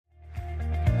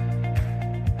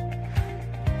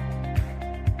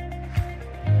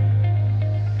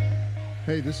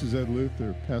Hey, this is Ed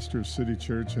Luther, pastor of City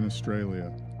Church in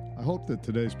Australia. I hope that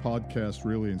today's podcast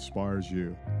really inspires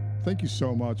you. Thank you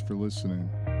so much for listening.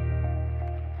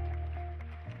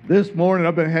 This morning,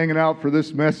 I've been hanging out for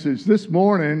this message. This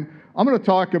morning, I'm going to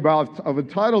talk about, I've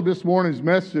entitled this morning's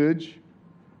message,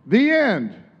 The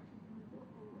End.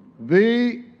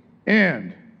 The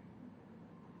End.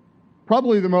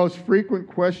 Probably the most frequent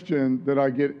question that I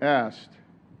get asked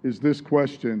is this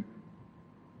question: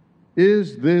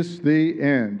 is this the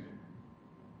end?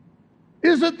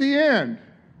 Is it the end?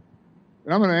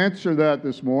 And I'm going to answer that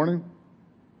this morning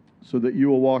so that you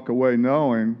will walk away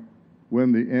knowing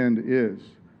when the end is.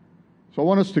 So I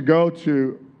want us to go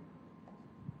to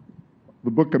the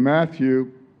book of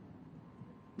Matthew,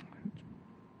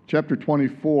 chapter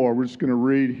 24. We're just going to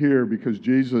read here because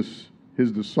Jesus,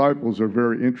 his disciples are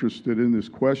very interested in this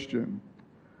question.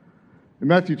 In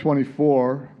Matthew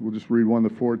 24, we'll just read 1 to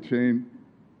 14.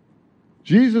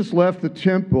 Jesus left the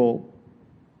temple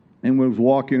and was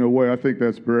walking away. I think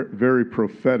that's very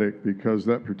prophetic because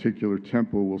that particular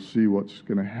temple, we'll see what's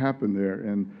going to happen there.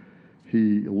 And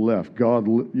he left.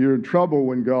 You're in trouble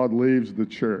when God leaves the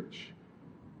church.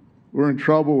 We're in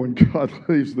trouble when God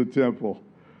leaves the temple.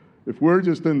 If we're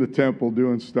just in the temple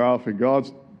doing stuff and God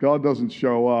doesn't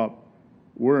show up,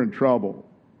 we're in trouble.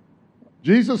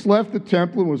 Jesus left the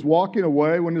temple and was walking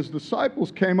away when his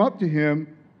disciples came up to him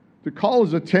to call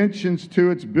his attentions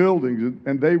to its buildings,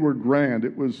 and they were grand.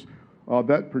 It was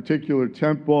that particular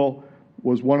temple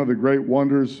was one of the great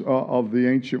wonders of the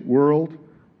ancient world.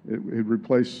 It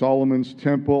replaced Solomon's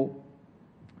temple.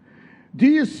 "Do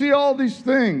you see all these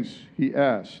things?" he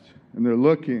asked. And they're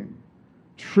looking.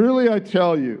 "Truly I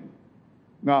tell you,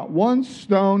 not one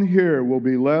stone here will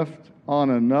be left on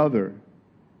another.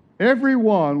 Every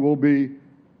one will be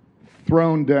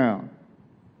thrown down."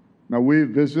 Now, we've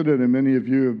visited, and many of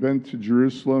you have been to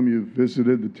Jerusalem. You've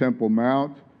visited the Temple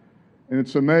Mount. And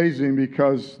it's amazing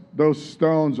because those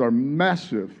stones are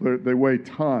massive. They weigh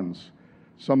tons,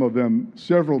 some of them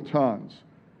several tons.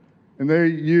 And they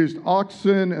used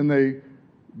oxen, and they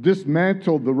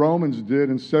dismantled, the Romans did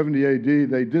in 70 AD,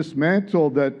 they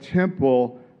dismantled that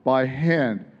temple by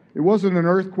hand. It wasn't an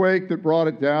earthquake that brought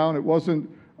it down. It wasn't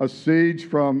a siege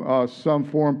from some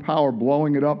foreign power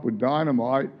blowing it up with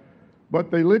dynamite. But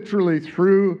they literally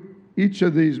threw each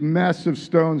of these massive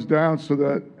stones down so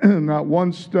that not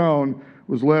one stone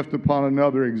was left upon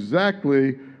another,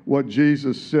 exactly what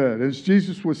Jesus said. As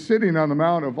Jesus was sitting on the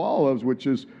Mount of Olives, which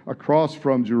is across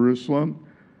from Jerusalem,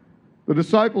 the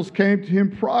disciples came to him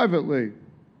privately.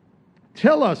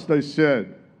 "Tell us," they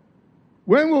said,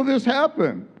 "when will this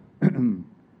happen? And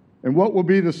what will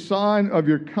be the sign of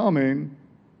your coming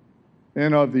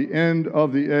and of the end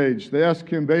of the age?" They ask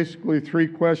him basically three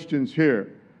questions here.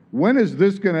 When is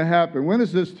this going to happen? When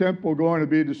is this temple going to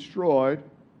be destroyed?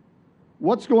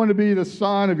 What's going to be the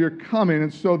sign of your coming?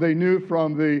 And so they knew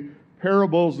from the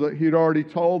parables that he'd already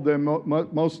told them.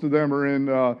 Most of them are in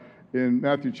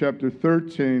Matthew chapter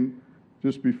 13,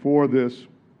 just before this.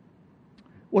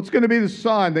 What's going to be the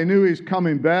sign? They knew he's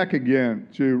coming back again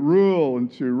to rule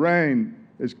and to reign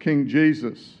as King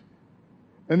Jesus.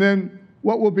 And then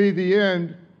what will be the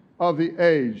end of the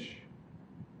age?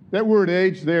 That word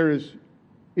age there is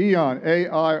eon,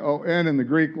 A-I-O-N in the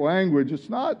Greek language. It's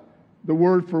not the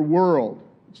word for world.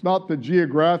 It's not the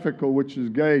geographical, which is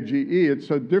gay, G-E.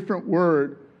 It's a different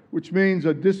word, which means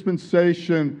a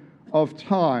dispensation of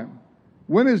time.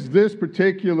 When is this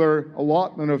particular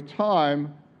allotment of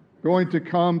time going to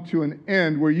come to an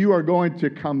end where you are going to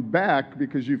come back,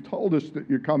 because you've told us that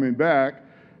you're coming back?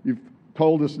 You've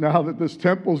told us now that this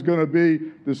temple is going to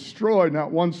be destroyed,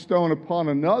 not one stone upon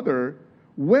another.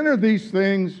 When are these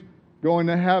things going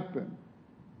to happen?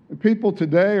 And people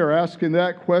today are asking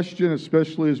that question,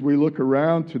 especially as we look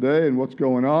around today and what's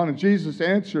going on. And Jesus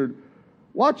answered,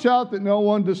 "Watch out that no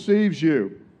one deceives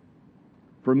you.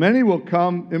 For many will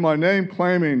come in my name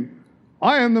claiming,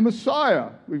 'I am the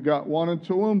Messiah.'" We've got one in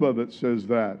Toowoomba that says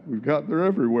that. They're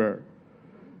everywhere.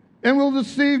 "And will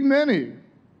deceive many.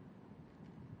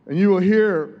 And you will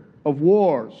hear of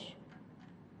wars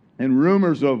and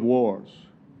rumors of wars.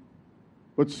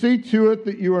 But see to it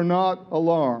that you are not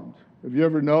alarmed." Have you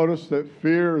ever noticed that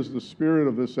fear is the spirit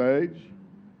of this age?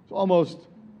 It's almost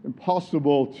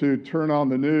impossible to turn on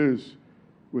the news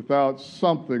without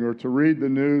something, or to read the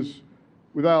news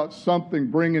without something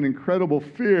bringing incredible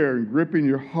fear and gripping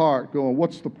your heart, going,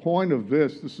 "What's the point of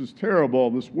this? This is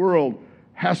terrible. This world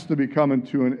has to be coming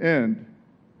to an end."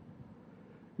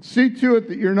 See to it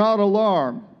that you're not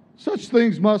alarmed. Such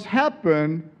things must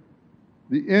happen.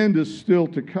 The end is still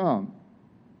to come.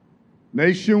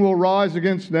 Nation will rise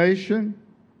against nation,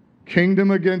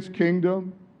 kingdom against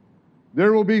kingdom.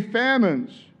 There will be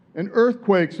famines and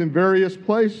earthquakes in various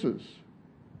places.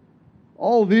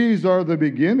 All these are the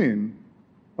beginning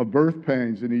of birth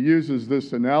pains. And he uses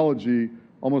this analogy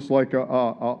almost like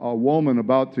a woman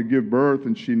about to give birth,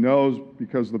 and she knows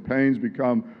because the pains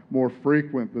become more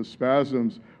frequent, the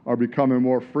spasms are becoming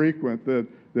more frequent,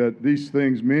 that these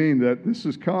things mean that this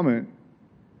is coming.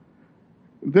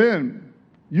 Then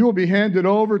you will be handed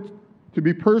over to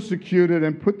be persecuted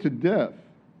and put to death,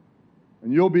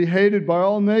 and you'll be hated by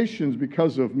all nations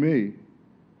because of me.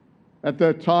 At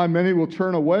that time, many will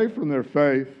turn away from their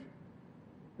faith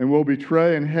and will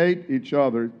betray and hate each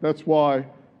other. That's why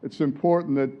it's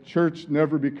important that church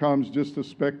never becomes just a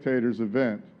spectator's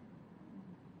event.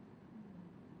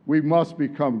 We must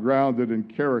become grounded in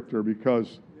character,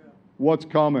 because what's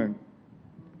coming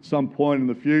at some point in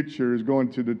the future is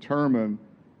going to determine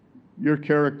your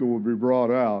character will be brought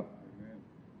out.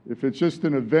 If it's just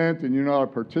an event and you're not a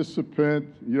participant,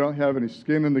 you don't have any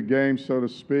skin in the game, so to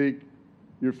speak,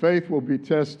 your faith will be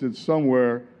tested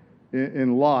somewhere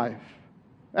in life.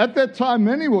 At that time,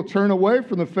 many will turn away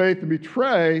from the faith and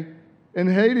betray and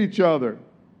hate each other.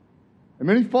 And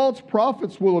many false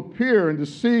prophets will appear and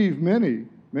deceive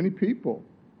many people.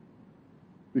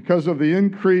 Because of the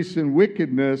increase in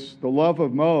wickedness, the love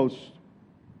of most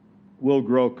will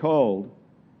grow cold.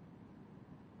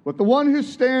 But the one who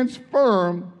stands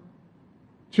firm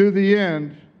to the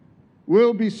end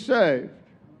will be saved.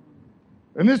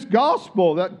 And this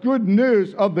gospel, that good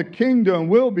news of the kingdom,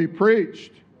 will be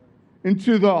preached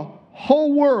into the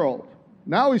whole world.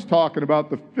 Now he's talking about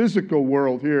the physical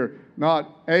world here,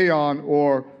 not aeon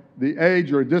or the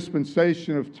age or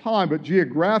dispensation of time, but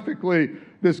geographically,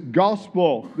 this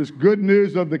gospel, this good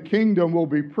news of the kingdom will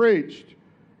be preached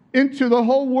into the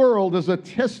whole world as a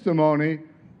testimony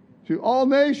to all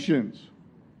nations.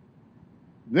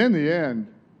 Then the end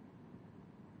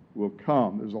will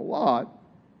come. There's a lot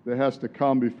that has to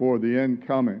come before the end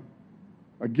coming.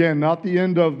 Again, not the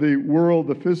end of the world,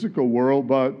 the physical world,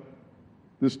 but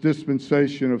this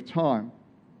dispensation of time.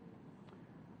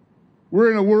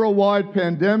 We're in a worldwide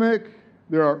pandemic.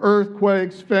 There are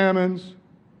earthquakes, famines.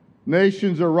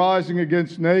 Nations are rising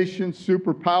against nations.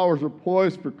 Superpowers are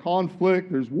poised for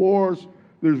conflict. There's wars.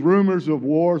 There's rumors of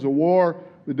wars. A war,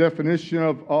 the definition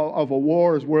of a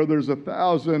war is where there's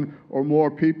 1,000 or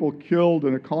more people killed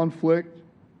in a conflict.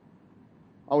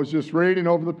 I was just reading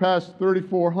over the past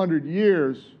 3,400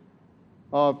 years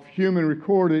of human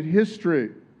recorded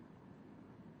history.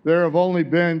 There have only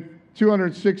been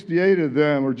 268 of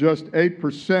them, or just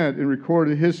 8% in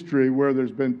recorded history, where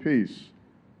there's been peace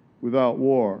without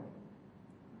war.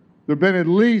 There have been at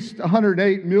least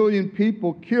 108 million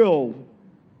people killed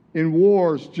in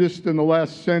wars just in the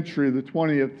last century, the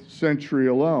 20th century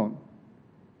alone.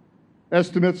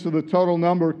 Estimates of the total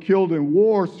number killed in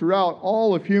wars throughout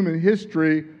all of human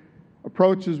history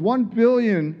approaches 1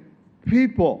 billion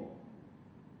people.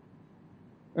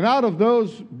 And out of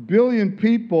those billion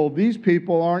people, these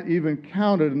people aren't even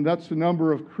counted, and that's the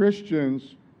number of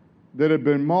Christians that have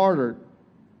been martyred.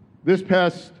 This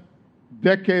past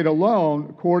decade alone,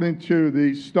 according to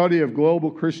the study of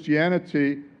global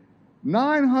Christianity,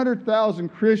 900,000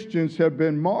 Christians have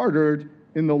been martyred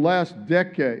in the last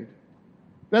decade.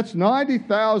 That's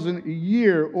 90,000 a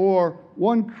year, or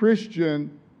one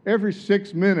Christian every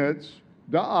 6 minutes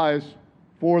dies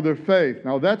for their faith.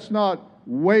 Now, that's not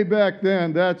way back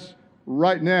then, that's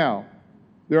right now.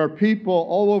 There are people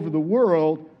all over the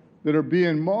world that are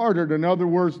being martyred. In other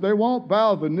words, they won't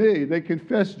bow the knee. They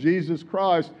confess Jesus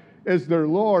Christ as their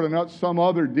Lord and not some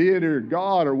other deity or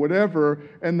God or whatever,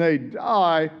 and they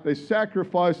die, they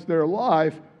sacrifice their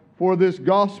life for this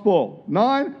gospel.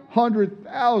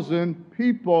 900,000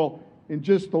 people in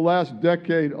just the last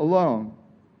decade alone.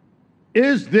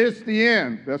 Is this the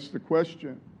end? That's the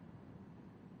question.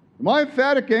 My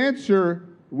emphatic answer,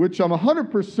 which I'm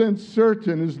 100%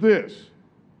 certain, is this.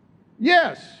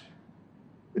 Yes,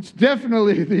 it's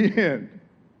definitely the end.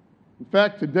 In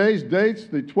fact, today's date's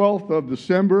the 12th of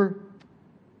December.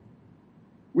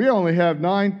 We only have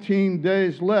 19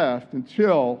 days left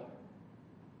until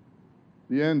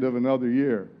the end of another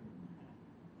year.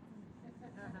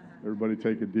 Everybody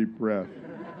take a deep breath.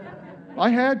 I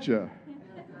had you.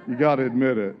 You got to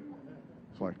admit it.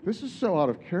 It's like, this is so out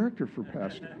of character for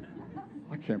Pastor.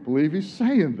 I can't believe he's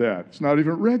saying that. It's not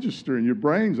even registering. Your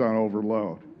brain's on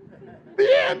overload. The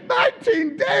end,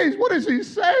 19 days. What is he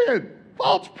saying?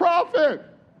 False prophet.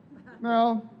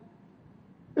 No,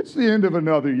 it's the end of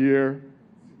another year.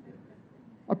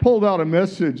 I pulled out a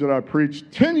message that I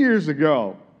preached 10 years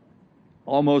ago,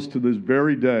 almost to this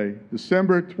very day,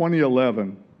 December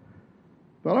 2011.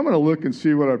 Thought I'm going to look and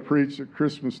see what I preached at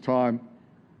Christmas time.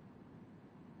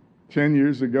 10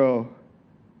 years ago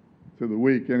to the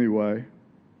week anyway.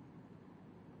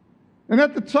 And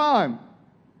at the time,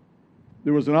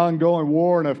 there was an ongoing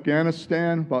war in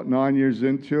Afghanistan, about 9 years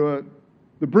into it.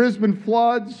 The Brisbane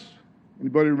floods,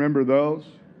 anybody remember those?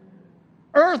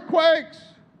 Earthquakes!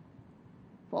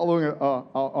 Following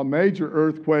a major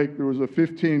earthquake, there was a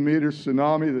 15-meter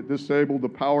tsunami that disabled the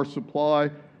power supply,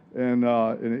 and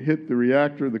it hit the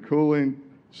reactor, the cooling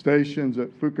stations at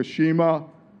Fukushima,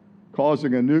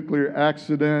 causing a nuclear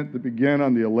accident that began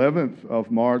on the 11th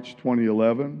of March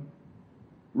 2011.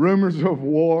 Rumors of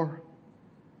war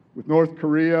with North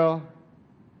Korea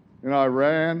and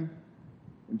Iran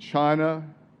and China,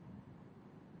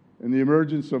 and the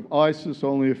emergence of ISIS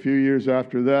only a few years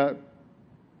after that.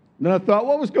 And then I thought,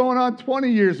 what was going on 20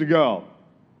 years ago?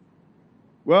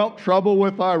 Well, trouble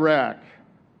with Iraq.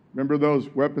 Remember those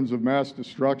weapons of mass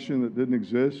destruction that didn't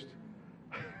exist?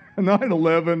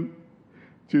 9/11,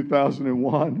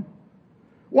 2001.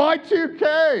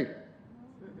 Y2K!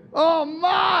 Oh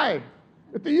my!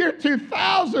 At the year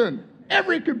 2000,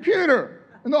 every computer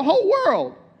in the whole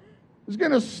world is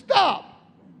going to stop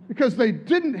because they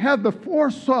didn't have the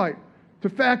foresight to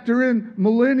factor in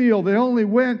millennial. They only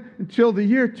went until the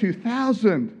year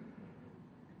 2000.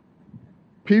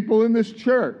 People in this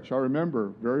church, I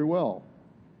remember very well,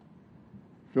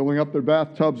 filling up their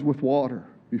bathtubs with water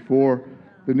before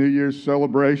the New Year's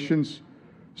celebrations,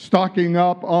 stocking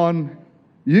up on,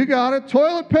 you got it,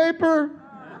 toilet paper,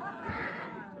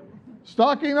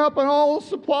 stocking up on all the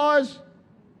supplies.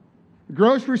 The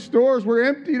grocery stores were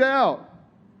emptied out.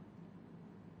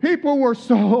 People were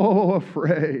so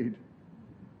afraid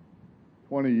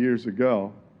 20 years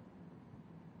ago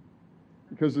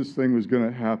because this thing was going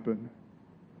to happen.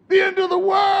 The end of the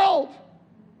world!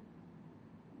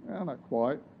 Not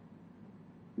quite.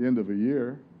 The end of a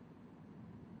year.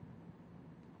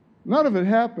 None of it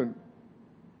happened.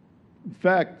 In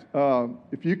fact,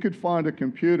 if you could find a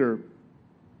computer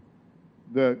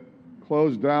that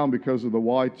closed down because of the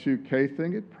Y2K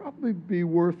thing, it'd probably be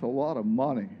worth a lot of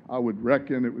money. I would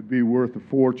reckon it would be worth a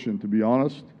fortune, to be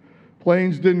honest.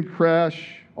 Planes didn't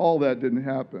crash. All that didn't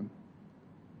happen.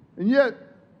 And yet,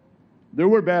 there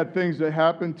were bad things that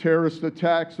happened. Terrorist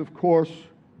attacks, of course.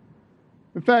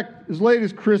 In fact, as late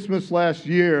as Christmas last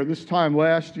year, this time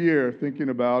last year, thinking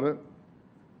about it,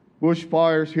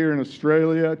 bushfires here in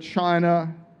Australia,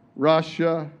 China,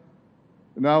 Russia,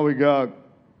 and now we got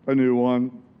a new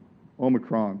one,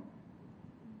 Omicron.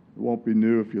 It won't be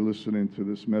new if you're listening to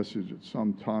this message at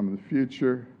some time in the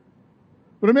future.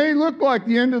 But it may look like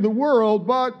the end of the world,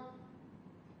 but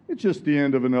it's just the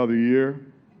end of another year.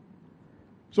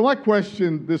 So my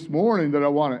question this morning that I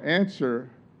want to answer,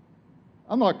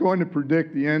 I'm not going to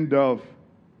predict the end of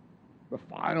the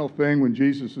final thing when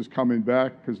Jesus is coming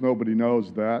back, because nobody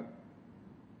knows that.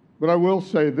 But I will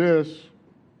say this,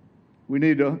 we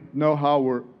need to know how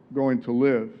we're going to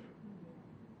live.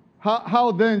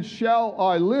 How then shall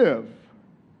I live?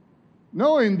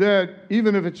 Knowing that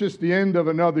even if it's just the end of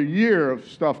another year of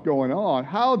stuff going on,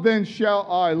 how then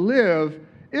shall I live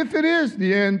if it is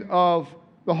the end of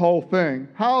the whole thing?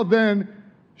 How then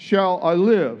shall I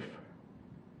live?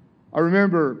 I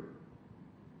remember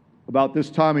about this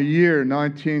time of year,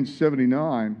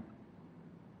 1979,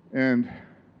 and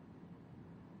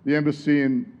the embassy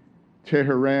in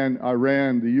Tehran,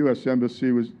 Iran, the U.S.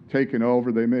 embassy was taken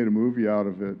over. They made a movie out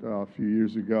of it a few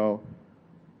years ago.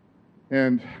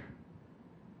 And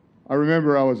I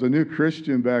remember I was a new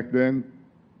Christian back then.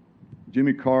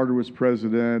 Jimmy Carter was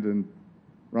president, and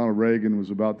Ronald Reagan was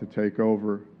about to take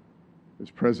over his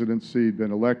presidency. He'd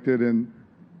been elected, and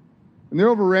they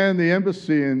overran the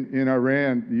embassy in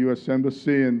Iran, the U.S.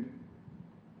 embassy. And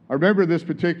I remember this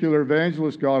particular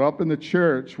evangelist got up in the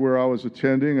church where I was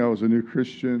attending. I was a new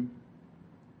Christian.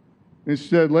 And he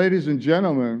said, ladies and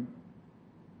gentlemen,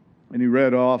 and he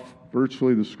read off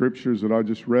virtually the scriptures that I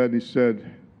just read. And he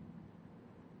said,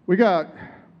 we got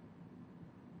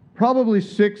probably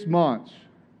 6 months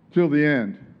till the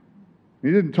end.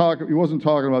 He wasn't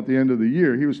talking about the end of the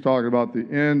year. He was talking about the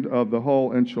end of the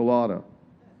whole enchilada.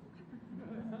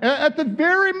 At the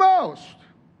very most,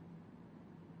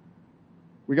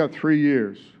 we got 3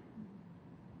 years.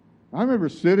 I remember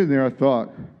sitting there, I thought,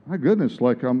 my goodness,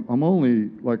 like I'm only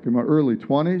like in my early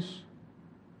 20s.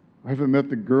 I haven't met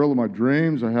the girl of my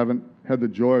dreams. I haven't had the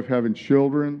joy of having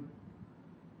children.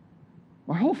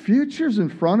 My whole future's in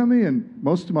front of me, and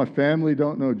most of my family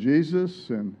don't know Jesus.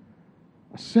 And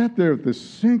I sat there with this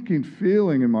sinking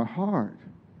feeling in my heart.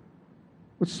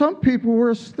 But some people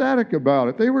were ecstatic about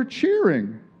it. They were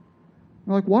cheering.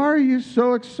 I'm like, why are you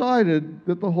so excited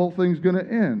that the whole thing's going to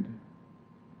end?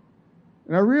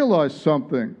 And I realized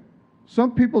something.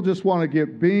 Some people just want to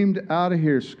get beamed out of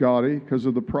here, Scotty, because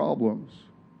of the problems.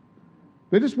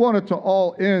 They just want it to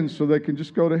all end so they can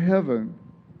just go to heaven.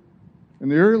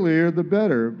 And the earlier, the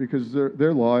better, because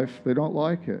their life, they don't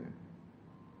like it.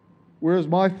 Whereas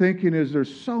my thinking is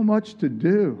there's so much to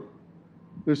do.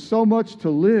 There's so much to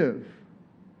live.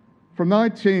 From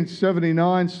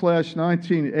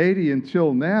 1979/1980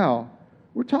 until now,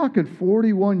 we're talking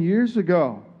 41 years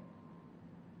ago.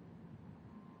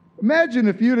 Imagine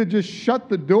if you'd have just shut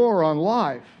the door on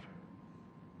life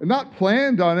and not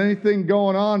planned on anything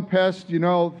going on past,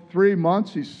 3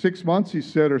 months, 6 months, he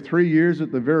said, or 3 years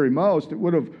at the very most. It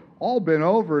would have all been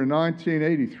over in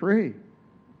 1983.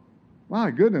 My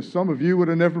goodness, some of you would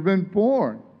have never been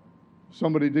born.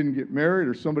 Somebody didn't get married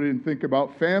or somebody didn't think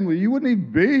about family. You wouldn't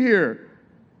even be here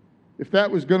if that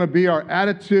was going to be our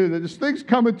attitude, that this thing's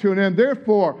coming to an end.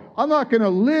 Therefore, I'm not going to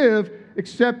live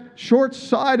except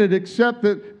short-sighted, except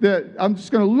that I'm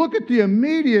just going to look at the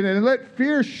immediate and let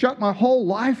fear shut my whole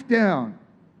life down.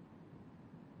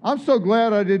 I'm so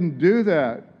glad I didn't do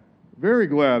that. Very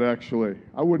glad, actually.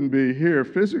 I wouldn't be here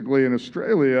physically in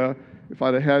Australia if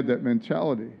I'd have had that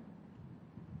mentality.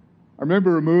 I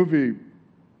remember a movie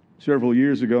several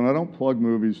years ago, and I don't plug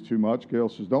movies too much. Gail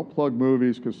says, don't plug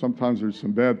movies because sometimes there's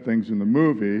some bad things in the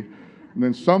movie, and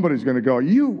then somebody's going to go,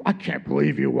 I can't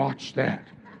believe you watched that.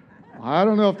 I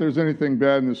don't know if there's anything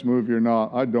bad in this movie or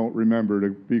not. I don't remember, to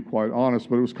be quite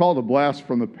honest, but it was called A Blast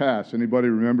from the Past. Anybody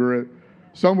remember it?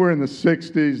 Somewhere in the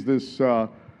 60s, this, I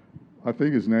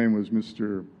think his name was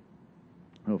Mr., I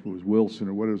don't know if it was Wilson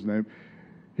or what his name,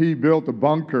 he built a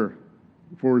bunker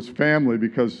for his family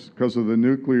because of the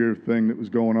nuclear thing that was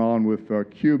going on with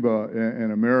Cuba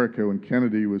and America when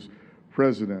Kennedy was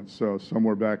president, so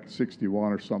somewhere back in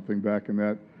 61 or something back in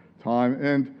that time.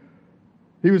 And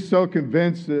he was so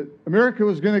convinced that America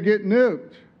was going to get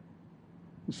nuked.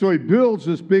 So he builds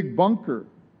this big bunker.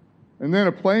 And then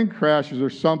a plane crashes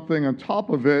or something on top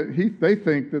of it. They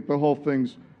think that the whole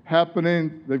thing's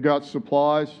happening. They've got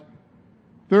supplies.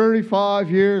 35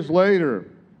 years later,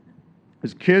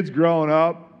 his kids growing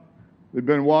up, they've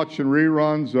been watching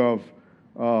reruns of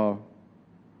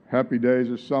Happy Days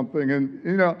or something.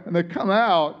 And they come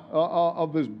out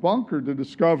of this bunker to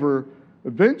discover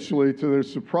eventually, to their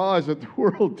surprise, that the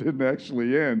world didn't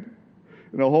actually end.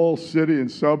 And a whole city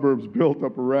and suburbs built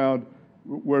up around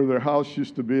where their house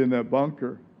used to be in that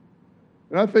bunker.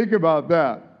 And I think about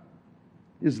that.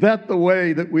 Is that the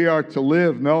way that we are to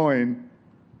live, knowing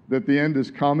that the end is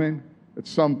coming? At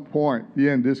some point, the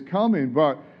end is coming.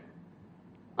 But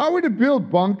are we to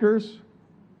build bunkers?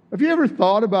 Have you ever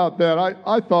thought about that?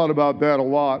 I thought about that a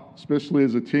lot, especially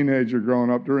as a teenager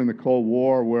growing up during the Cold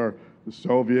War, where the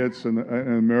Soviets and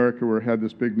America had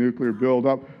this big nuclear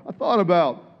buildup. I thought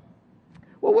about,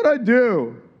 what would I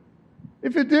do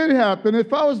if it did happen,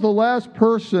 if I was the last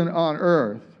person on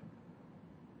earth?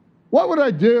 What would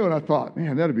I do? And I thought,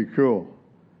 man, that'd be cool.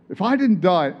 If I didn't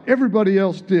die, everybody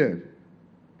else did.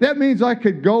 That means I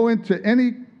could go into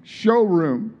any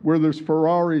showroom where there's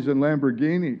Ferraris and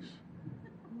Lamborghinis.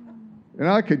 And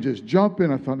I could just jump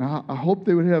in. I thought, now, I hope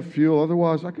they would have fuel.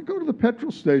 Otherwise, I could go to the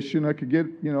petrol station. I could get,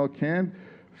 a can,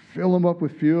 fill them up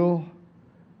with fuel.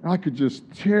 And I could just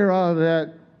tear out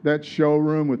of that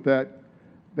showroom with that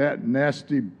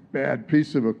nasty, bad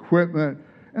piece of equipment.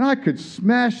 And I could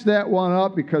smash that one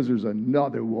up because there's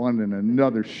another one in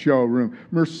another showroom.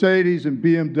 Mercedes and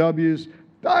BMWs,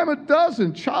 dime a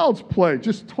dozen, child's play,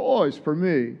 just toys for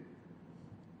me.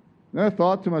 And I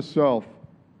thought to myself,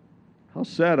 how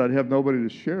sad I'd have nobody to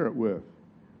share it with.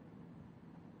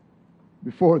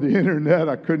 Before the internet,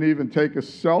 I couldn't even take a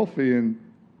selfie and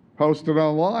post it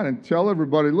online and tell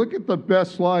everybody, look at the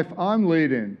best life I'm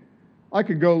leading. I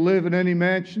could go live in any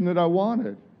mansion that I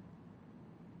wanted.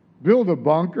 Build a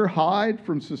bunker, hide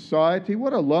from society.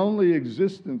 What a lonely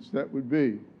existence that would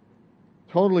be.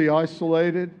 Totally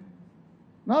isolated.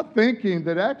 Not thinking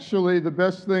that actually the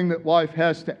best thing that life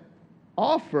has to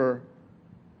offer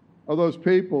are those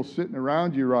people sitting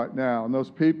around you right now, and those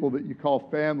people that you call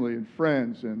family and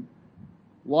friends and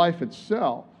life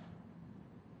itself.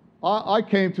 I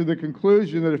came to the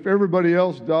conclusion that if everybody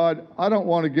else died, I don't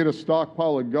want to get a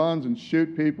stockpile of guns and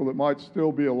shoot people that might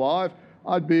still be alive.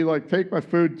 I'd be like, take my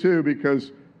food too,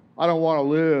 because I don't want to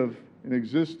live in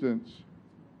existence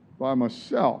by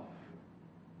myself.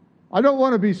 I don't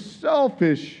want to be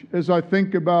selfish as I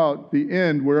think about the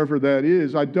end, wherever that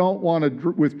is. I don't want to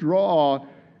withdraw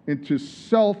into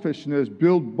selfishness,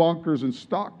 build bunkers and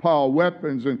stockpile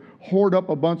weapons and hoard up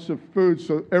a bunch of food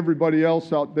so everybody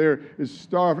else out there is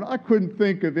starving. I couldn't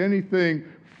think of anything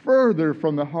further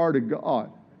from the heart of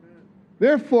God.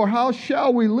 Therefore, how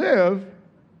shall we live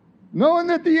knowing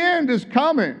that the end is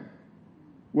coming?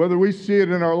 Whether we see it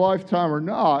in our lifetime or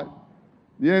not,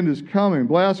 the end is coming.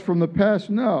 Blast from the past?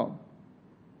 No.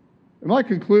 And my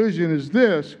conclusion is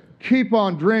this: keep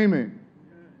on dreaming.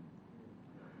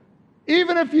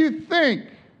 Even if you think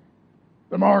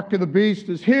the mark of the beast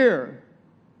is here,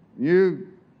 you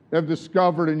have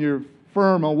discovered and you're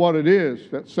firm on what it is.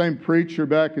 That same preacher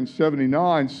back in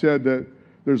 79 said that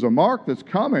there's a mark that's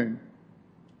coming.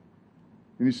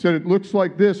 And he said it looks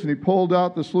like this, and he pulled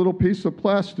out this little piece of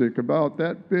plastic about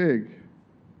that big.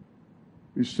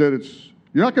 He said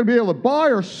you're not going to be able to buy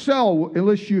or sell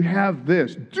unless you have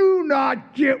this. Do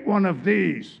not get one of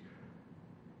these.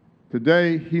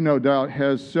 Today, he no doubt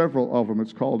has several of them.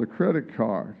 It's called a credit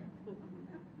card.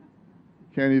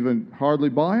 Can't even hardly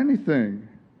buy anything.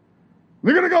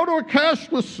 They're going to go to a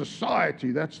cashless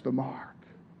society. That's the mark.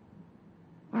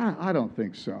 I don't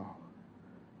think so.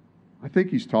 I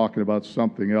think he's talking about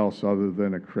something else other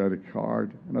than a credit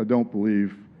card. And I don't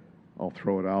believe, I'll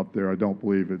throw it out there, I don't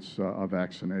believe it's a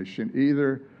vaccination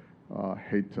either.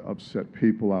 Hate to upset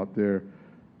people out there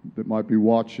that might be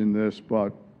watching this,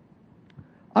 but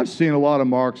I've seen a lot of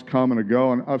marks come and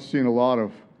go, and I've seen a lot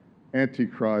of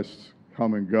antichrists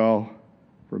come and go,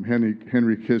 from Henry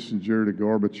Kissinger to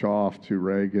Gorbachev to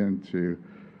Reagan to,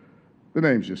 the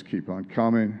names just keep on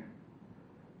coming.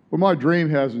 But my dream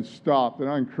hasn't stopped, and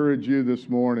I encourage you this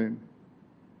morning,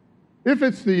 if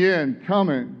it's the end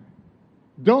coming,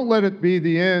 don't let it be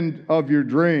the end of your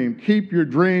dream. Keep your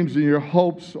dreams and your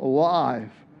hopes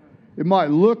alive. It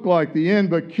might look like the end,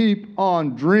 but keep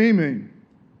on dreaming.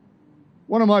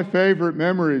 One of my favorite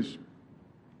memories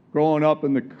growing up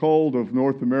in the cold of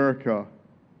North America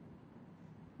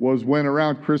was when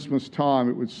around Christmas time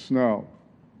it would snow.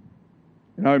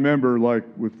 And I remember, like,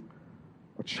 with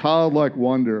a childlike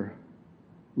wonder,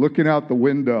 looking out the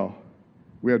window.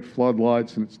 We had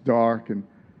floodlights and it's dark, and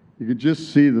you could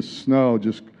just see the snow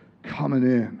just coming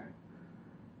in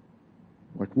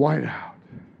like whiteout.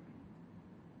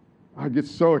 I'd get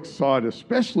so excited,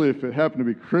 especially if it happened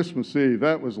to be Christmas Eve.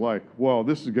 That was like, whoa,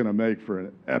 this is going to make for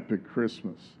an epic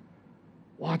Christmas.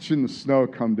 Watching the snow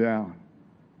come down.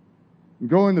 And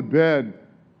going to bed,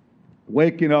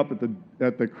 waking up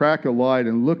at the crack of light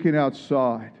and looking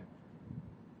outside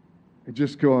and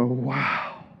just going,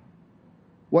 wow.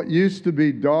 What used to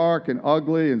be dark and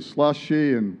ugly and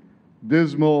slushy and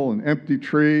dismal and empty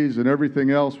trees and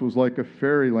everything else was like a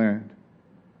fairyland.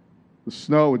 The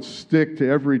snow would stick to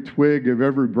every twig of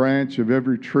every branch of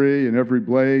every tree and every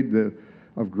blade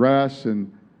of grass,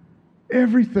 and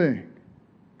everything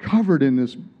covered in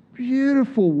this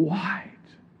beautiful white.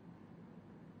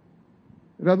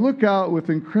 And I'd look out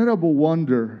with incredible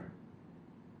wonder,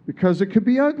 because it could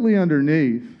be ugly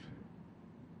underneath,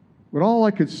 but all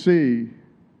I could see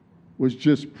was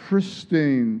just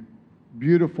pristine,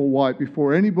 beautiful white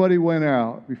before anybody went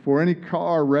out, before any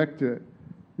car wrecked it,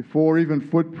 before even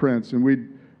footprints. And we'd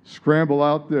scramble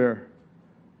out there,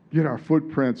 get our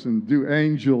footprints and do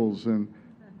angels, and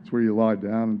it's where you lie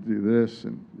down and do this,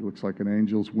 and it looks like an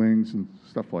angel's wings and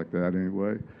stuff like that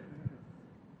anyway.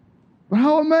 But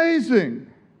how amazing!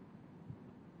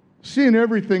 Seeing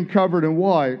everything covered in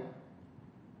white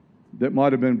that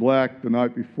might have been black the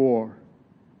night before.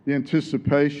 The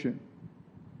anticipation.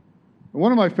 And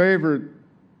one of my favorite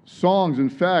songs, in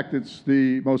fact, it's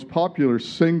the most popular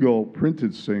single,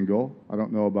 printed single. I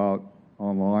don't know about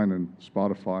online and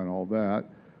Spotify and all that.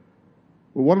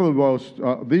 But one of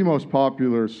the most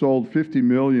popular, sold 50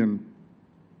 million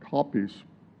copies,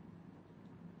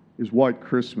 is White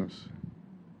Christmas.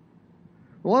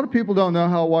 A lot of people don't know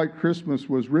how White Christmas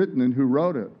was written and who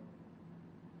wrote it.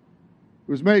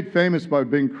 It was made famous by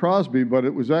Bing Crosby, but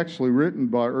it was actually written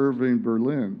by Irving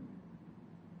Berlin.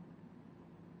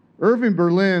 Irving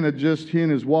Berlin he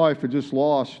and his wife had just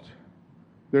lost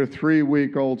their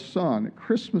 3-week-old son at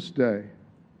Christmas Day.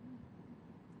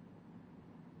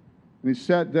 And he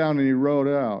sat down and he wrote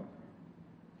out,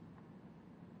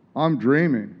 "I'm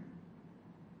dreaming.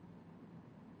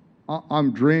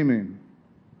 I'm dreaming."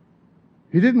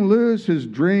 He didn't lose his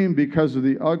dream because of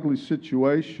the ugly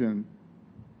situation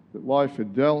that life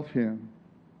had dealt him.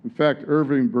 In fact,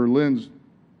 Irving Berlin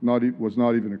was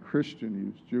not even a Christian. He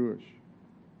was Jewish.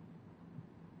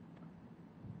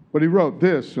 But he wrote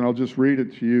this, and I'll just read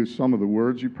it to you, some of the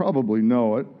words. You probably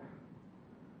know it.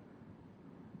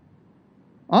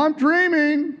 "I'm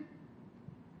dreaming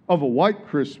of a white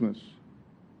Christmas,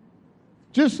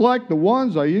 just like the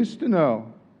ones I used to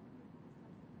know,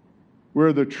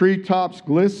 where the treetops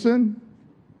glisten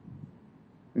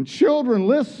and children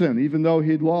listen, even though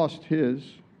he'd lost his,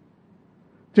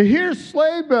 to hear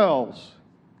sleigh bells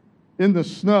in the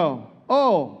snow.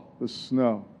 Oh, the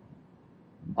snow.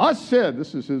 I said,"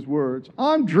 this is his words,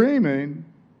 "I'm dreaming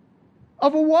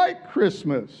of a white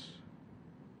Christmas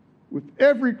with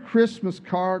every Christmas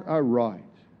card I write.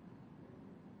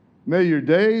 May your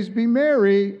days be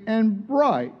merry and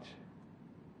bright,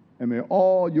 and may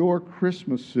all your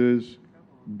Christmases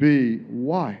be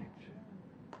white.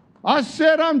 I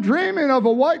said I'm dreaming of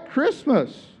a white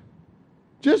Christmas,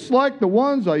 just like the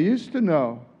ones I used to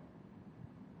know,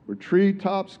 where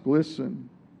treetops glisten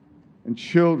and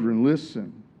children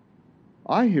listen.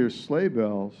 I hear sleigh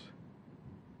bells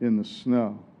in the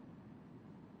snow.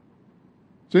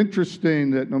 It's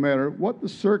interesting that no matter what the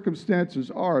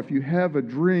circumstances are, if you have a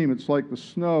dream, it's like the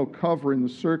snow covering the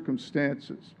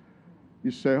circumstances.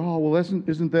 You say, oh, well,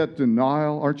 isn't that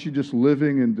denial? Aren't you just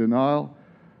living in denial?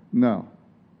 No.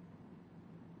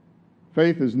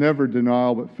 Faith is never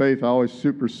denial, but faith always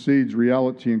supersedes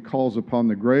reality and calls upon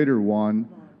the greater one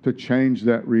to change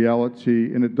that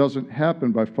reality. And it doesn't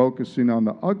happen by focusing on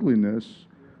the ugliness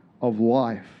of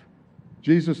life.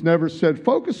 Jesus never said,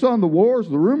 focus on the wars,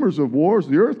 the rumors of wars,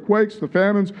 the earthquakes, the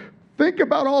famines. Think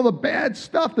about all the bad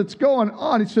stuff that's going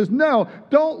on. He says, no,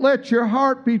 don't let your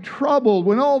heart be troubled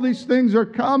when all these things are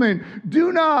coming.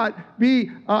 Do not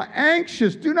be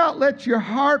anxious. Do not let your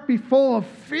heart be full of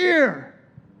fear.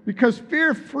 Because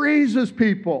fear freezes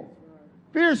people.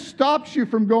 Fear stops you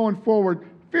from going forward.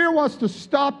 Fear wants to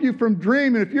stop you from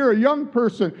dreaming. If you're a young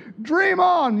person, dream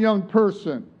on, young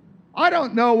person. I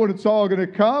don't know when it's all going to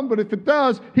come, but if it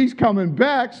does, He's coming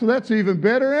back, so that's even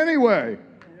better anyway.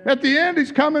 At the end,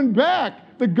 He's coming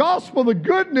back. The gospel, the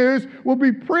good news, will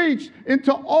be preached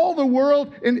into all the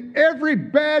world in every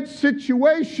bad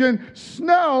situation.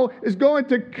 Snow is going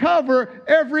to cover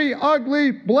every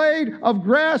ugly blade of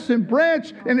grass and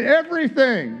branch and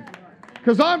everything.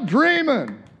 Because I'm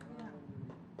dreaming.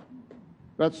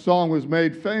 That song was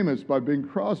made famous by Bing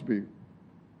Crosby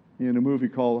in a movie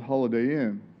called Holiday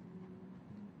Inn.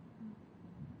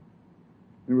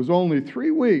 It was only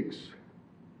 3 weeks.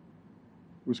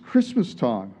 It was Christmas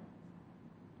time.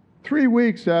 3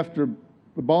 weeks after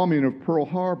the bombing of Pearl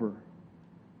Harbor,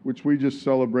 which we just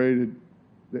celebrated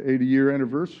the 80-year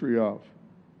anniversary of,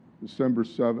 December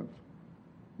 7th,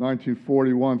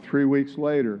 1941. 3 weeks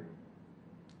later,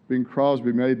 Bing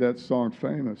Crosby made that song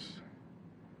famous.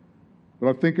 But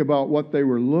I think about what they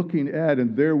were looking at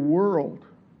in their world.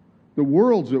 The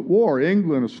world's at war.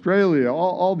 England, Australia,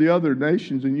 all the other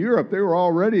nations in Europe, they were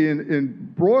already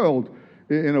embroiled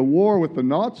in a war with the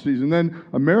Nazis. And then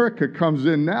America comes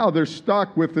in now. They're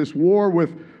stuck with this war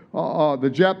with the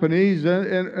Japanese,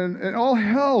 and all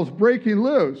hell's breaking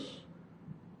loose.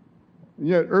 And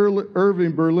yet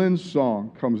Irving Berlin's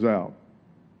song comes out,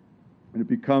 and it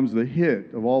becomes the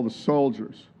hit of all the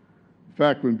soldiers. In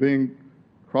fact, when Bing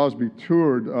Crosby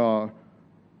toured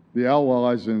the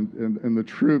Allies and the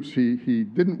troops, he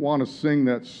didn't want to sing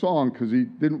that song because he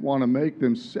didn't want to make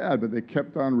them sad, but they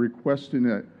kept on requesting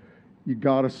it. You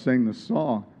got to sing the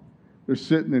song. They're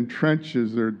sitting in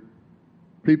trenches. There are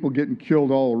people getting killed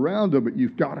all around them, but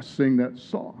you've got to sing that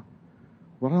song.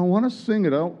 Well, I don't want to sing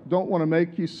it. I don't want to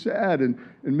make you sad and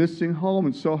missing home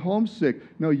and so homesick.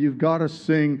 No, you've got to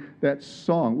sing that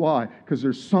song. Why? Because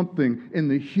there's something in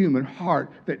the human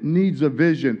heart that needs a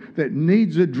vision, that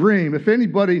needs a dream. If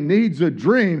anybody needs a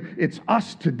dream, it's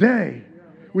us today.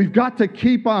 We've got to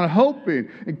keep on hoping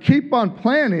and keep on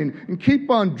planning and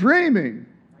keep on dreaming.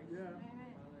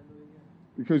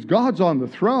 Because God's on the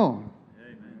throne.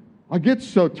 I get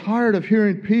so tired of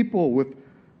hearing people with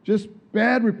just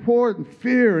bad report and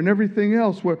fear and everything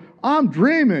else where I'm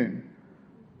dreaming.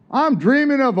 I'm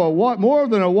dreaming of more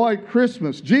than a white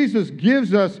Christmas. Jesus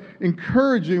gives us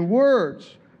encouraging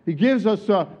words. He gives us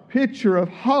a picture of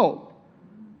hope.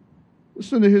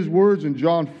 Listen to His words in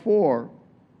John 4,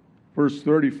 verse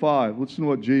 35. Listen to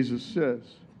what Jesus says.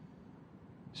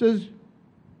 He says,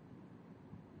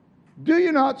 do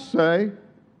you not say,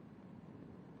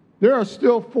 there are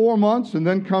still 4 months and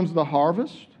then comes the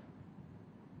harvest?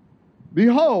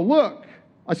 Behold, look,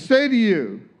 I say to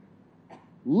you,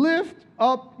 lift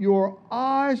up your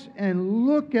eyes and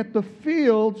look at the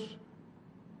fields,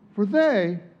 for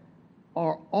they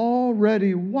are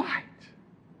already white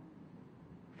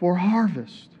for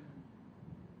harvest.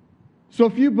 So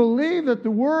if you believe that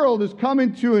the world is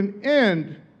coming to an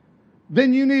end,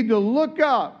 then you need to look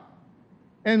up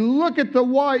and look at the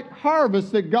white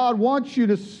harvest that God wants you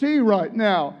to see right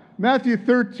now. Matthew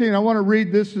 13, I want to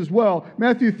read this as well.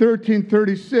 Matthew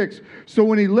 13:36. So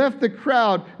when he left the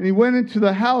crowd and he went into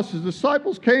the house, his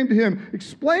disciples came to him,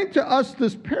 explain to us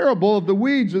this parable of the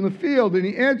weeds in the field. And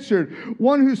he answered,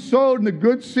 one who sowed in the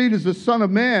good seed is the Son of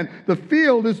Man. The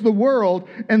field is the world,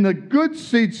 and the good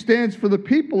seed stands for the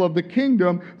people of the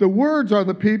kingdom. The words are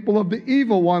the people of the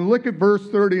evil one. Look at verse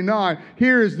 39.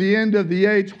 Here is the end of the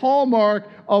age. Hallmark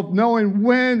of knowing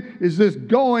when is this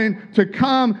going to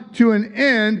come to an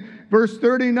end. Verse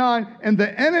 39, and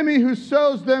the enemy who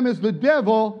sows them is the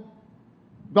devil.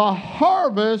 The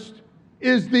harvest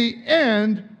is the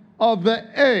end of the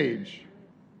age.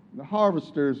 The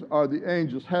harvesters are the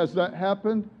angels. Has that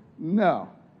happened? No.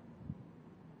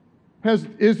 Is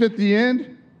it the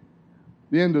end?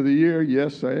 The end of the year?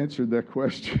 Yes, I answered that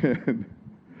question.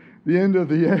 The end of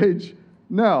the age?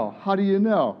 No. How do you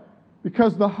know?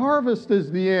 Because the harvest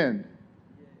is the end.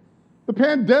 The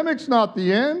pandemic's not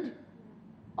the end.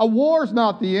 A war's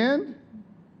not the end.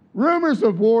 Rumors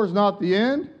of war's not the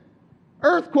end.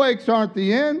 Earthquakes aren't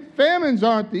the end. Famines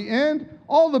aren't the end.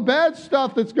 All the bad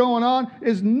stuff that's going on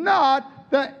is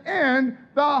not the end.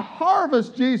 The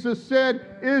harvest, Jesus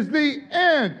said, is the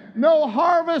end. No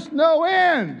harvest, no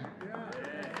end.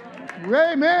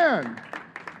 Amen.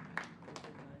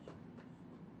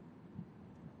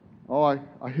 Oh,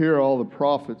 I hear all the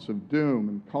prophets of doom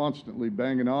and constantly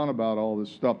banging on about all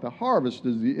this stuff. The harvest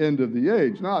is the end of the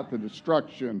age, not the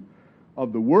destruction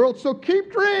of the world. So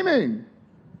keep dreaming.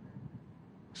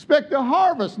 Expect a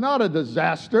harvest, not a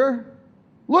disaster.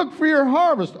 Look for your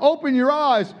harvest. Open your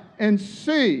eyes and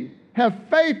see. Have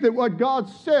faith that what God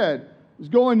said is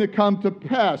going to come to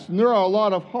pass. And there are a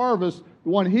lot of harvests. The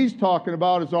one he's talking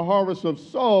about is a harvest of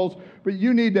souls, but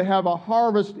you need to have a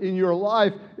harvest in your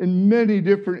life in many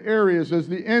different areas. As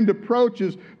the end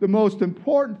approaches, the most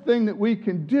important thing that we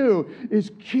can do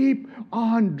is keep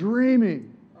on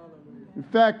dreaming. In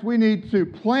fact, we need to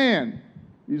plan.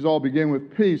 These all begin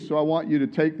with peace, so I want you to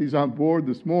take these on board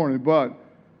this morning. But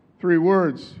 3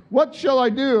 words. What shall I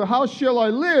do? How shall I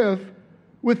live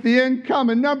with the end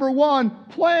coming? Number 1,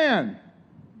 plan.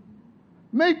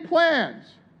 Make plans.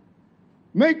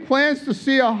 Make plans to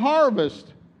see a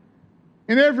harvest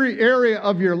in every area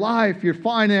of your life, your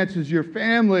finances, your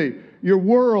family, your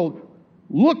world.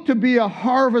 Look to be a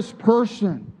harvest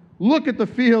person. Look at the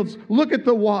fields. Look at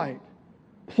the white.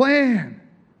 Plan.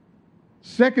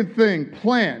 Second thing,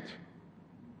 plant.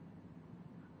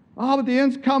 Oh, but the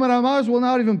end's coming. I might as well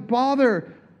not even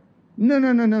bother.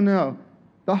 No.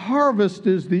 The harvest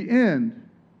is the end.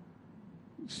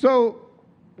 So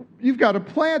you've got to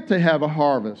plant to have a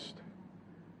harvest.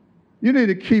 You need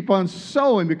to keep on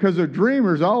sowing because a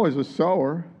dreamer is always a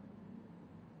sower.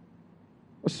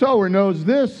 A sower knows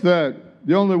this, that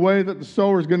the only way that the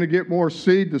sower is going to get more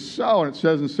seed to sow, and it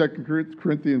says in 2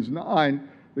 Corinthians 9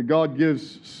 that God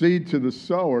gives seed to the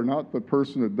sower, not the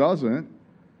person that doesn't.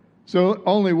 So the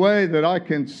only way that I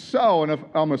can sow, and if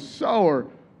I'm a sower,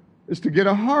 is to get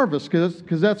a harvest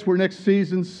because that's where next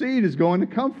season's seed is going to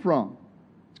come from.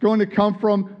 It's going to come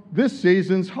from this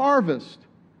season's harvest.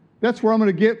 That's where I'm going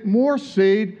to get more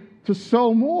seed to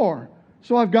sow more.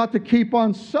 So I've got to keep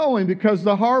on sowing because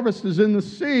the harvest is in the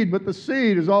seed, but the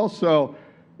seed is also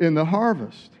in the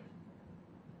harvest.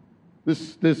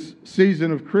 This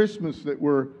season of Christmas that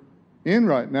we're in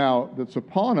right now that's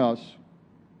upon us,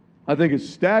 I think it's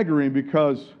staggering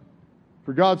because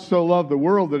for God so loved the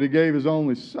world that he gave his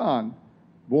only son,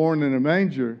 born in a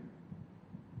manger.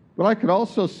 But I could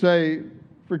also say,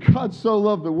 for God so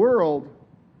loved the world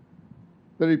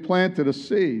that he planted a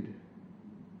seed.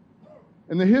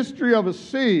 And the history of a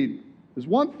seed is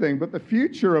one thing, but the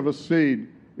future of a seed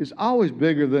is always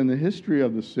bigger than the history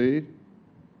of the seed.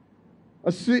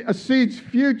 A seed's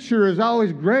future is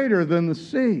always greater than the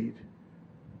seed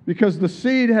because the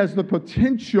seed has the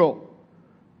potential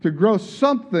to grow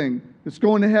something that's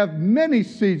going to have many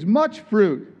seeds, much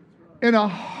fruit, and a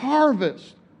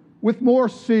harvest with more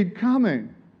seed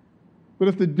coming. But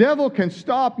if the devil can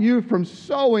stop you from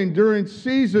sowing during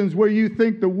seasons where you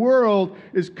think the world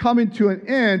is coming to an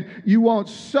end, you won't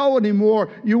sow anymore.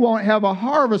 You won't have a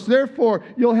harvest. Therefore,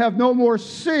 you'll have no more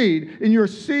seed. And your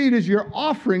seed is your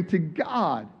offering to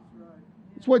God.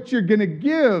 It's what you're going to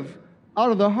give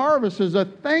out of the harvest as a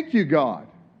thank you, God.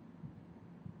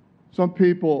 Some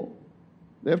people,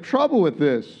 they have trouble with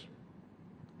this.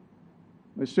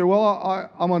 They say, well,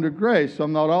 I'm under grace.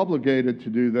 I'm not obligated to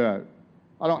do that.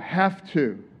 I don't have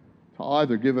to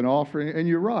either give an offering. And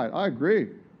you're right. I agree.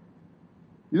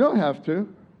 You don't have to.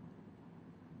 In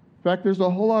fact, there's a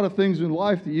whole lot of things in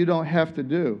life that you don't have to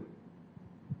do.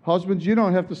 Husbands, you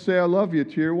don't have to say I love you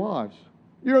to your wives.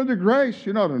 You're under grace.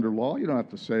 You're not under law. You don't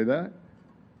have to say that.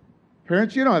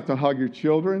 Parents, you don't have to hug your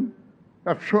children.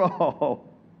 After all,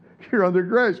 you're under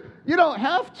grace. You don't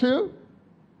have to.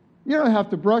 You don't have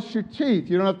to brush your teeth.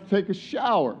 You don't have to take a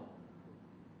shower.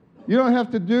 You don't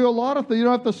have to do a lot of things. You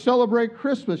don't have to celebrate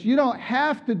Christmas. You don't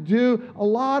have to do a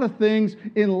lot of things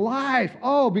in life.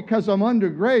 Oh, because I'm under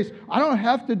grace, I don't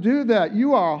have to do that.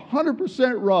 You are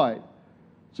 100% right.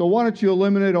 So why don't you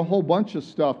eliminate a whole bunch of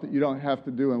stuff that you don't have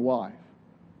to do in life?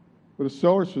 But a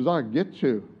sower says, I get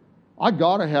to. I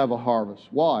got to have a harvest.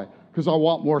 Why? Because I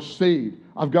want more seed.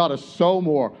 I've got to sow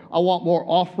more. I want more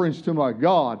offerings to my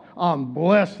God. I'm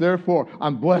blessed, therefore,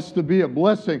 I'm blessed to be a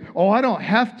blessing. Oh, I don't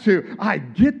have to. I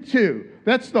get to.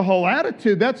 That's the whole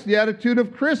attitude. That's the attitude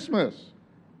of Christmas.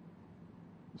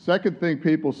 The second thing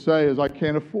people say is, I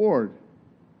can't afford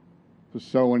to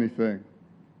sow anything.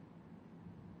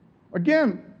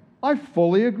 Again, I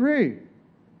fully agree.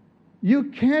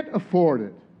 You can't afford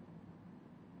it.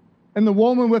 And the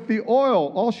woman with the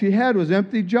oil, all she had was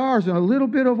empty jars and a little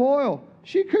bit of oil.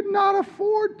 She could not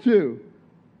afford to,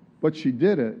 but she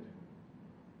did it.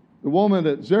 The woman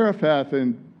at Zarephath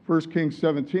in 1 Kings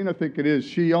 17, I think it is,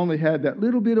 she only had that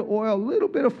little bit of oil, a little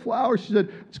bit of flour. She said,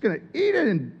 it's going to eat it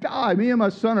and die. Me and my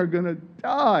son are going to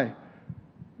die.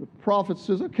 The prophet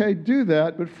says, okay, do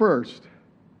that, but first,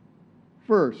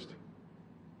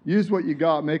 use what you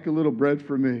got, make a little bread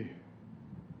for me.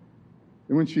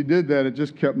 And when she did that, it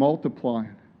just kept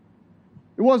multiplying.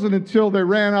 It wasn't until they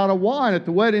ran out of wine at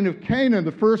the wedding of Cana,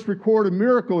 the first recorded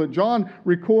miracle that John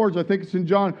records, I think it's in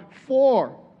John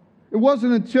 4. It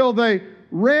wasn't until they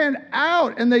ran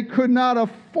out and they could not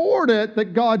afford it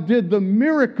that God did the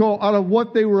miracle out of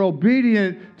what they were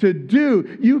obedient to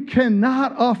do. You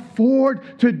cannot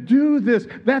afford to do this.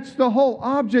 That's the whole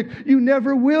object. You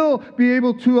never will be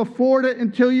able to afford it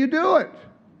until you do it.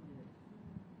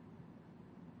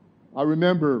 I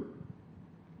remember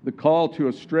the call to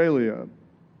Australia,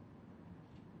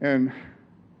 and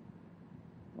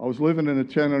I was living in a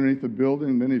tent underneath a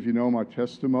building. Many of you know my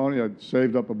testimony. I'd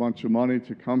saved up a bunch of money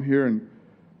to come here, and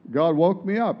God woke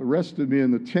me up, arrested me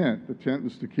in the tent. The tent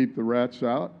was to keep the rats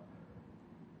out.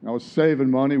 I was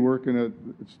saving money, working at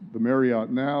the Marriott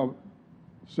now,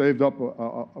 saved up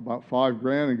about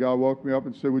 $5,000, and God woke me up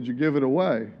and said, would you give it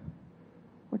away?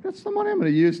 Like, that's the money I'm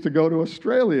going to use to go to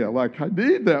Australia. Like, I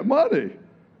need that money.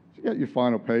 You got your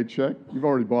final paycheck. You've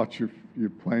already bought your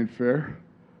plane fare.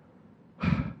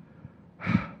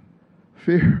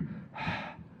 Fear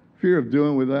of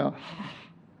doing without.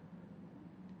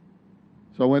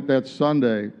 So I went that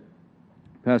Sunday.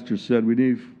 Pastor said, we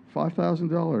need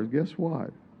 $5,000. Guess what?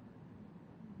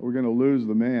 We're going to lose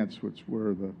the manse, which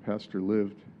where the pastor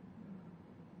lived.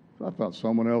 I thought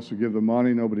someone else would give the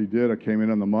money. Nobody did. I came in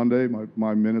on the Monday.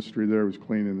 My ministry there was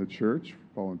cleaning the church,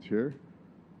 volunteer.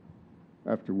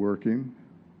 After working,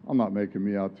 I'm not making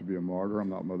me out to be a martyr. I'm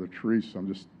not Mother Teresa.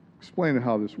 I'm just explaining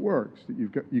how this works, that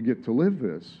you get to live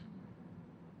this.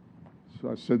 So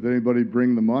I said, did anybody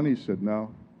bring the money? He said, no.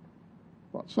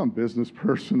 Thought some business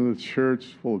person in the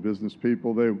church, full of business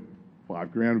people,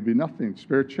 $5,000 would be nothing,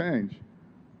 spare change.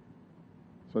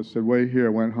 So I said, wait here. I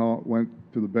went home, went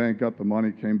to the bank, got the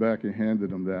money, came back and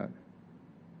handed them that.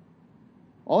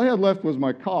 All I had left was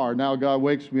my car. Now God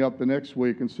wakes me up the next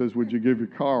week and says, would you give your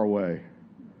car away?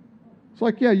 It's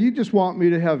like, yeah, you just want me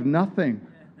to have nothing.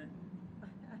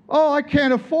 Oh, I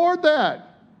can't afford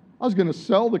that. I was going to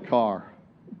sell the car.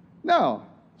 No,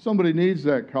 somebody needs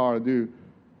that car to do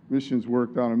missions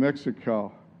work down in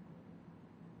Mexico.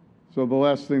 So the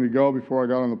last thing to go before I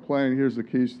got on the plane, here's the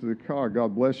keys to the car.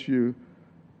 God bless you.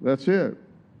 That's it.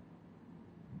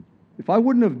 If I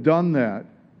wouldn't have done that,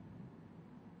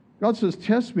 God says,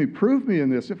 test me, prove me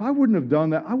in this. If I wouldn't have done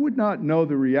that, I would not know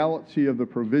the reality of the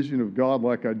provision of God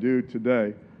like I do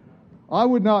today. I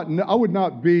would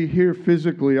not be here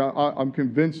physically. I'm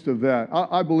convinced of that.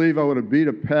 I believe I would have beat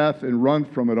a path and run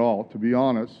from it all, to be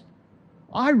honest.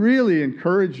 I really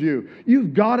encourage you.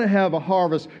 You've got to have a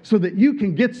harvest so that you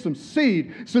can get some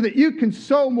seed, so that you can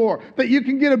sow more, that you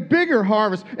can get a bigger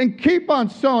harvest and keep on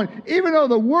sowing. Even though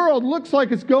the world looks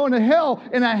like it's going to hell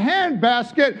in a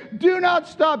handbasket, do not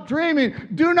stop dreaming.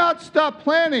 Do not stop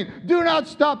planning. Do not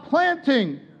stop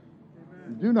planting.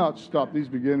 Do not stop. These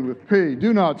begin with P.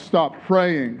 Do not stop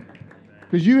praying,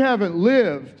 because you haven't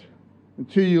lived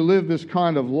until you live this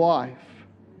kind of life.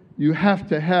 You have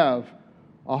to have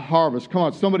a harvest. Come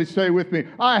on, somebody say with me,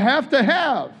 I have to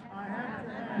have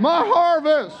my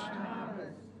harvest.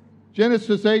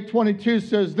 Genesis 8:22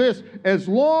 says this, as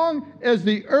long as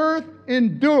the earth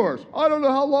endures. I don't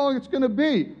know how long it's going to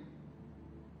be.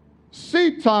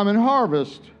 Seed time and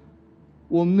harvest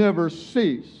will never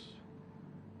cease.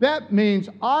 That means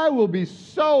I will be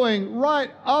sowing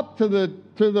right up to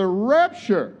the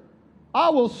rapture. I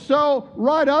will sow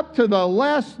right up to the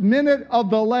last minute of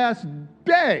the last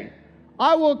day.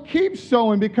 I will keep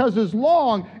sowing because as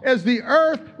long as the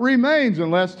earth remains,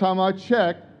 and last time I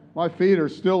checked, my feet are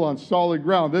still on solid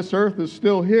ground. This earth is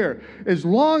still here. As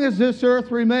long as this earth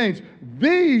remains,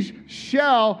 these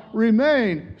shall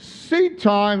remain. Seed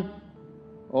time,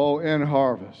 and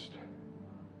harvest.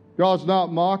 God's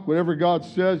not mocked. Whatever God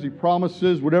says, He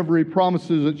promises. Whatever He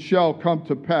promises, it shall come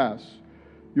to pass.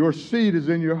 Your seed is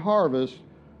in your harvest,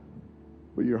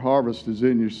 but your harvest is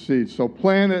in your seed. So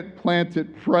plant it,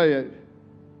 pray it,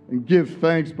 and give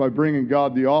thanks by bringing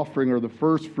God the offering or the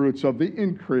first fruits of the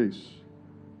increase.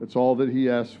 That's all that He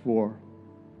asks for.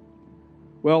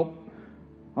 Well,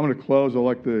 I'm going to close. I'd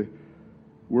like the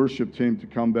worship team to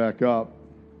come back up.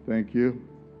 Thank you.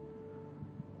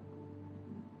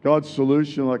 God's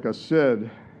solution, like I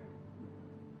said,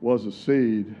 was a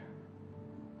seed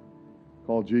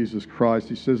called Jesus Christ.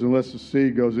 He says, unless the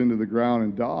seed goes into the ground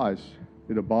and dies,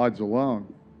 it abides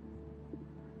alone.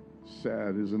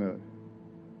 Sad, isn't it?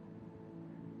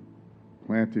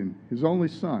 Planting His only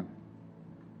Son,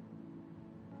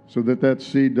 so that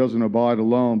seed doesn't abide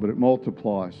alone, but it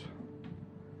multiplies.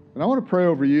 And I want to pray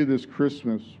over you this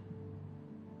Christmas,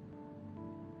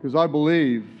 because I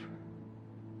believe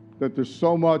that there's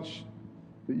so much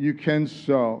that you can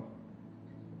sow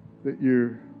that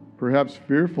you're perhaps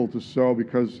fearful to sow,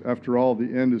 because after all, the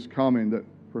end is coming, that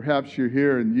perhaps you're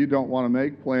here and you don't want to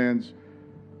make plans.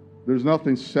 There's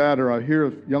nothing sadder. I hear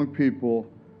of young people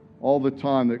all the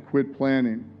time that quit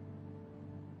planning.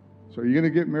 So are you going to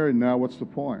get married now? What's the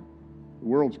point? The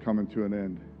world's coming to an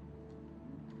end.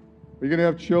 Are you going to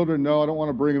have children? No, I don't want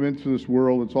to bring them into this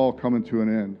world. It's all coming to an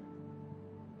end.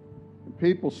 And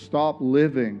people stop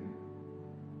living.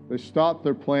 They stop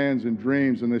their plans and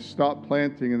dreams, and they stop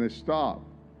planting, and they stop.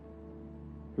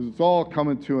 Because it's all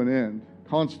coming to an end.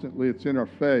 Constantly, it's in our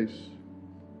face.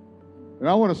 And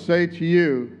I want to say to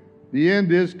you, the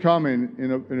end is coming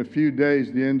in a few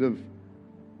days, the end of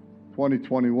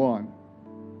 2021.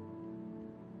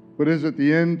 But is it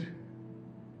the end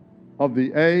of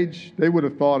the age? They would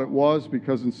have thought it was,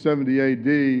 because in 70 AD,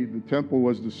 the temple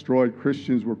was destroyed.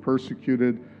 Christians were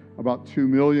persecuted. About 2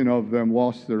 million of them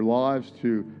lost their lives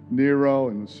to Nero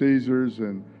and the Caesars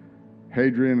and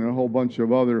Hadrian and a whole bunch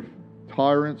of other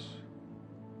tyrants.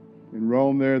 In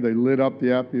Rome there, they lit up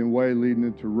the Appian Way leading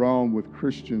into Rome with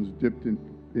Christians dipped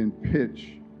in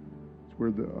pitch. It's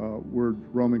where the word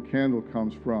Roman candle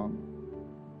comes from.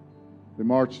 They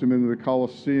marched them into the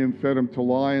Colosseum, fed them to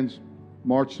lions,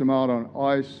 marched them out on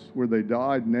ice where they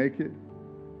died naked.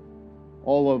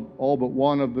 All but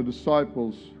one of the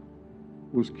disciples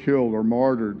was killed or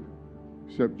martyred,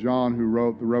 except John, who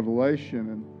wrote the Revelation,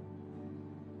 and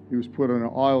he was put on an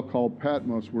isle called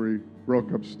Patmos where he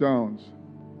broke up stones.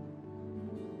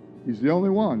 He's the only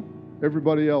one.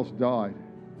 Everybody else died.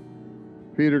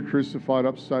 Peter crucified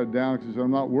upside down because he said,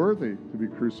 I'm not worthy to be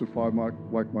crucified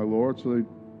like my Lord. So they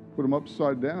put him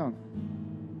upside down.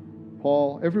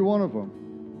 Paul, every one of them.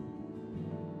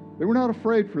 They were not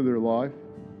afraid for their life.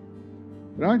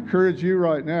 And I encourage you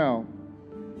right now,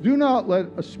 do not let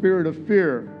a spirit of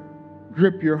fear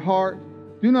grip your heart.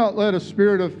 Do not let a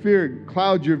spirit of fear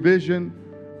cloud your vision.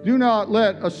 Do not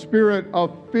let a spirit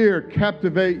of fear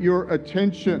captivate your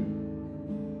attention.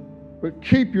 But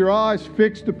keep your eyes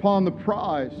fixed upon the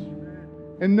prize.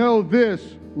 And know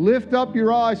this, lift up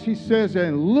your eyes, he says,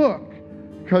 and look,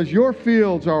 because your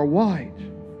fields are white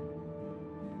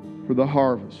for the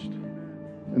harvest.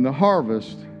 And the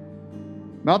harvest,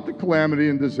 not the calamity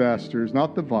and disasters,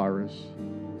 not the virus.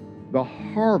 The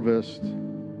harvest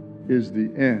is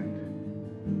the end.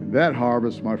 And that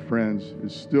harvest, my friends,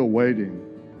 is still waiting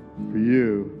for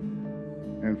you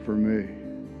and for me.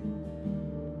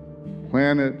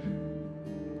 Plant it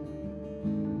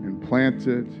and plant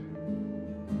it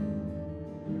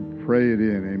and pray it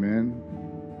in. Amen.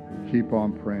 Keep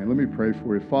on praying. Let me pray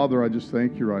for you. Father, I just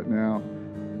thank you right now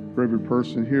for every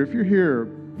person here. If you're here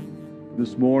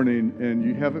this morning and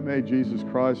you haven't made Jesus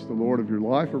Christ the Lord of your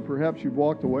life, or perhaps you've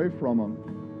walked away from Him,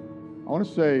 I want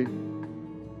to say,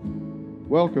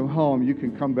 welcome home. You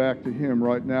can come back to Him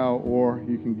right now, or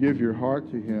you can give your heart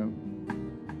to Him.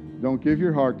 Don't give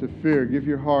your heart to fear. Give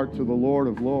your heart to the Lord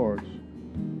of Lords,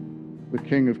 the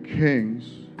King of Kings.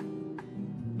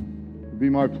 It'd be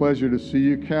my pleasure to see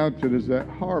you counted as that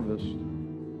harvest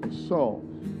of souls.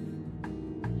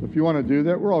 So if you want to do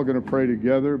that, we're all going to pray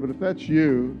together. But if that's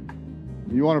you,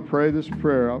 you want to pray this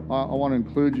prayer, I want to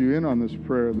include you in on this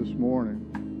prayer this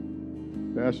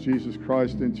morning. To ask Jesus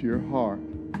Christ into your heart.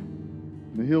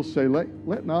 And He'll say,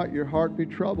 let not your heart be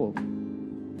troubled.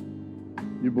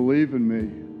 You believe in me.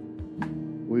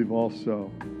 Believe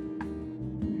also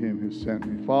in Him one who sent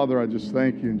me. Father, I just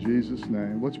thank you in Jesus'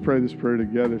 name. Let's pray this prayer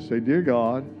together. Say, Dear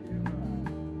God,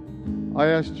 I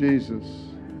ask Jesus,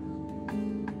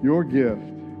 your gift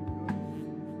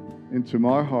into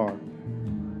my heart.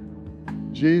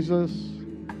 Jesus,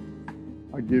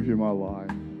 I give you my life.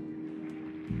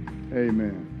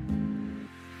 Amen.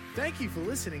 Thank you for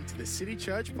listening to the City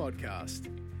Church podcast.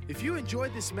 If you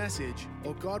enjoyed this message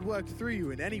or God worked through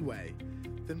you in any way,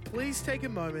 then please take a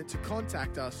moment to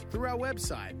contact us through our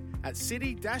website at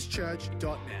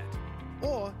city-church.net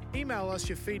or email us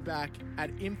your feedback at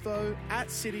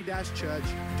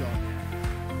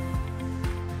info@city-church.net.